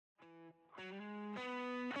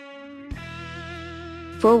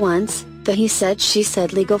For once, the he said she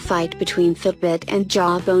said legal fight between Fitbit and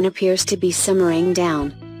Jawbone appears to be simmering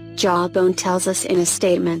down. Jawbone tells us in a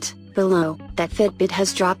statement below that Fitbit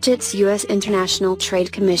has dropped its U.S. International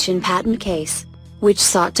Trade Commission patent case, which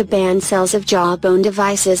sought to ban sales of Jawbone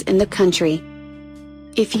devices in the country.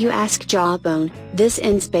 If you ask Jawbone, this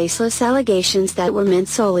ends baseless allegations that were meant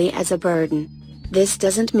solely as a burden. This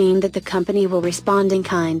doesn't mean that the company will respond in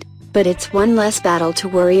kind, but it's one less battle to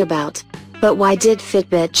worry about. But why did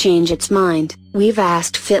Fitbit change its mind? We've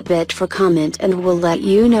asked Fitbit for comment and will let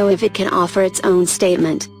you know if it can offer its own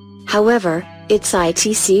statement. However, its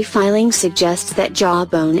ITC filing suggests that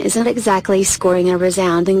Jawbone isn't exactly scoring a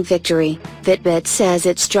resounding victory. Fitbit says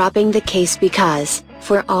it's dropping the case because,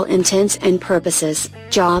 for all intents and purposes,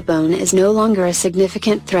 Jawbone is no longer a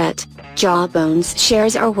significant threat. Jawbone's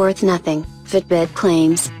shares are worth nothing, Fitbit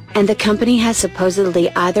claims, and the company has supposedly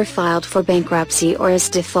either filed for bankruptcy or is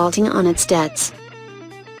defaulting on its debts.